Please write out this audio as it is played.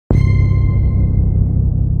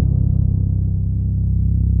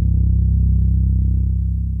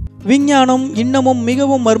விஞ்ஞானம் இன்னமும்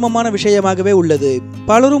மிகவும் மர்மமான விஷயமாகவே உள்ளது.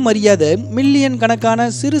 பலரும் அறியாத மில்லியன் கணக்கான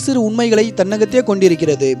சிறு சிறு உண்மைகளை தன்னகத்தே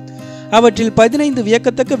கொண்டிருக்கிறது. அவற்றில் 15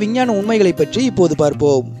 வியக்கத்தக்க விஞ்ஞான உண்மைகளை பற்றி இப்போது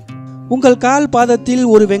பார்ப்போம். உங்கள் கால் பாதத்தில்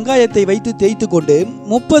ஒரு வெங்காயத்தை வைத்து தேய்த்து கொண்டு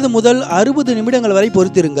 30 முதல் 60 நிமிடங்கள் வரை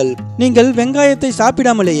பொறுத்திருங்கள். நீங்கள் வெங்காயத்தை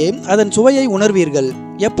சாப்பிடாமலேயே அதன் சுவையை உணர்வீர்கள்.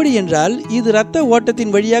 எப்படி என்றால், இது இரத்த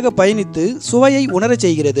ஓட்டத்தின் வழியாக பயணித்து சுவையை உணரச்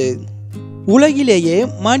செய்கிறது. உலகிலேயே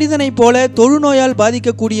மனிதனைப் போல தொழுநோயால்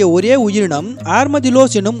பாதிக்கக்கூடிய ஒரே உயிரினம்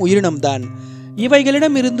ஆர்மதிலோஸ் எனும் உயிரினம்தான்.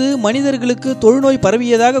 இவைகளிடமிருந்து மனிதர்களுக்கு தொழுநோய்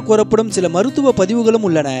பரவியதாக கூறப்படும் சில மருத்துவ பதிவுகளும்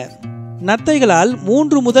உள்ளன. நத்தைகளால்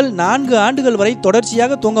 3 முதல் 4 ஆண்டுகள் வரை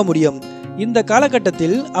தொடர்ச்சியாக தூங்க முடியும். இந்த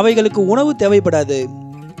காலகட்டத்தில் அவைகளுக்கு உணவு தேவைப்படாது.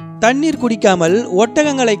 தண்ணீர் குடிக்காமல்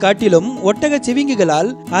ஒட்டகங்களை காட்டிலும் ஒட்டக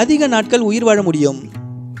சிவிங்கிகளால் அதிக நாட்கள் உயிர் வாழ முடியும்.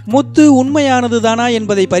 முத்து உண்மையானதுதானா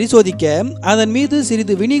என்பதை பரிசோதிக்க அதன் மீது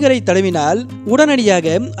சிறிது வினிகரை தடவினால்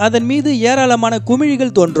உடனடியாக அதன் மீது ஏராளமான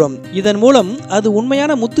குமிழிகள் தோன்றும். இதன் மூலம் அது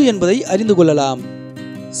உண்மையான முத்து என்பதை அறிந்து கொள்ளலாம்.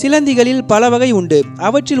 சிலந்திகளில் பல வகை உண்டு.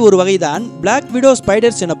 அவற்றில் ஒரு வகைதான் பிளாக் விடோ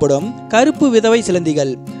ஸ்பைடர்ஸ் எனப்படும் கருப்பு விதவை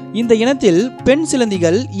சிலந்திகள். இந்த இனத்தில் பெண்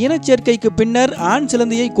சிலந்திகள் இனச்சேர்க்கைக்கு பின்னர் ஆண்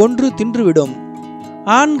சிலந்தியை கொன்று தின்றுவிடும்.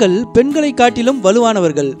 ஆண்கள் பெண்களை காட்டிலும்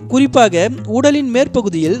வலுவானவர்கள். குறிப்பாக உடலின்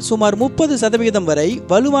மேற்பகுதியில் சுமார் 30% வரை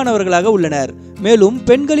வலுவானவர்களாக உள்ளனர். மேலும்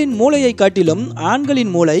பெண்களின் மூளையை காட்டிலும்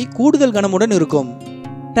ஆண்களின் மூளை கூடுதல் கனமுடன் இருக்கும்.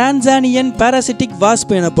 டான்சானியன் பாராசிட்டிக்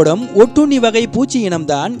வாஸ்ப் எனப்படும் ஒட்டுண்ணி வகை பூச்சி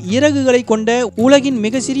இனம்தான் இறகுகளை கொண்ட உலகின்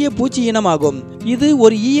மிக சிறிய பூச்சி இனமாகும். இது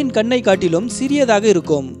ஒரு ஈயின் கண்ணை காட்டிலும் சிறியதாக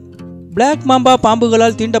இருக்கும். பிளாக் மாம்பா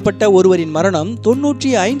பாம்புகளால் தீண்டப்பட்ட ஒருவரின் மரணம்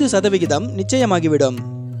 95% நிச்சயமாகிவிடும்.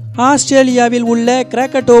 ஆஸ்திரேலியாவில் உள்ள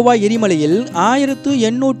கிராக்கட்டோவா எரிமலையில்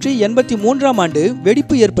 1883ஆம் ஆண்டு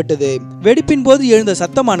வெடிப்பு ஏற்பட்டது. வெடிப்பின் போது எழுந்த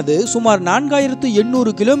சத்தமானது சுமார்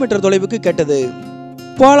 4800 கிலோமீட்டர் தொலைவுக்கு கேட்டது.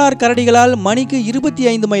 போலார் கரடிகளால் மணிக்கு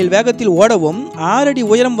 25 மைல் வேகத்தில் ஓடவும் 6 அடி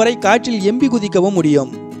உயரம் வரை காற்றில் எம்பி குதிக்கவும்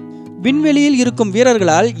முடியும். விண்வெளியில் இருக்கும்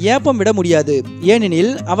வீரர்களால் ஏப்பம் விட முடியாது.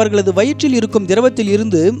 ஏனெனில் அவர்களது வயிற்றில் இருக்கும் திரவத்தில்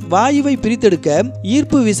இருந்து வாயுவை பிரித்தெடுக்க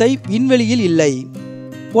ஈர்ப்பு விசை விண்வெளியில் இல்லை.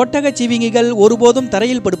 ஒட்டக சிவிங்கிகள் ஒருபோதும்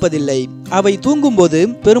தரையில் படுப்பதில்லை. அவை தூங்கும்போது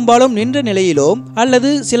பெரும்பாலும் நின்ற நிலையிலோ அல்லது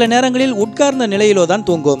சில நேரங்களில் உட்கார்ந்த நிலையிலோ தான்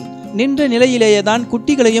தூங்கும். நின்ற நிலையிலேயே தான்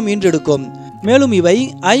குட்டிகளையும் ஈன்றெடுக்கும். மேலும் இவை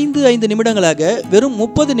 5 நிமிடங்களாக வெறும்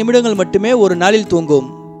 30 நிமிடங்கள் மட்டுமே ஒரு நாளில் தூங்கும்.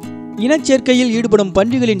 இனச்சேர்க்கையில் ஈடுபடும்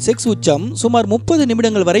பன்றிகளின் செக்ஸ் உச்சம் சுமார் 30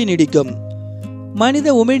 நிமிடங்கள் வரை நீடிக்கும்.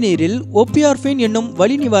 மனித உமிழ்நீரில் ஒப்பியார்பின் என்னும்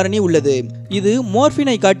வலி நிவாரணி உள்ளது. இது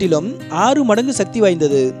மோர்பினை காட்டிலும் 6 மடங்கு சக்தி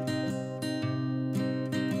வாய்ந்தது.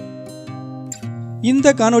 இந்த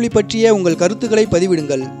காணொளி பற்றிய உங்கள் கருத்துக்களை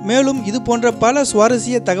பதிவிடுங்கள். மேலும் இது போன்ற பல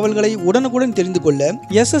சுவாரஸ்ய தகவல்களை உடனுக்குடன் தெரிந்து கொள்ள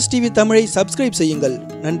SSTV தமிழை சப்ஸ்கிரைப் செய்யுங்கள்.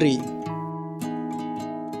 நன்றி.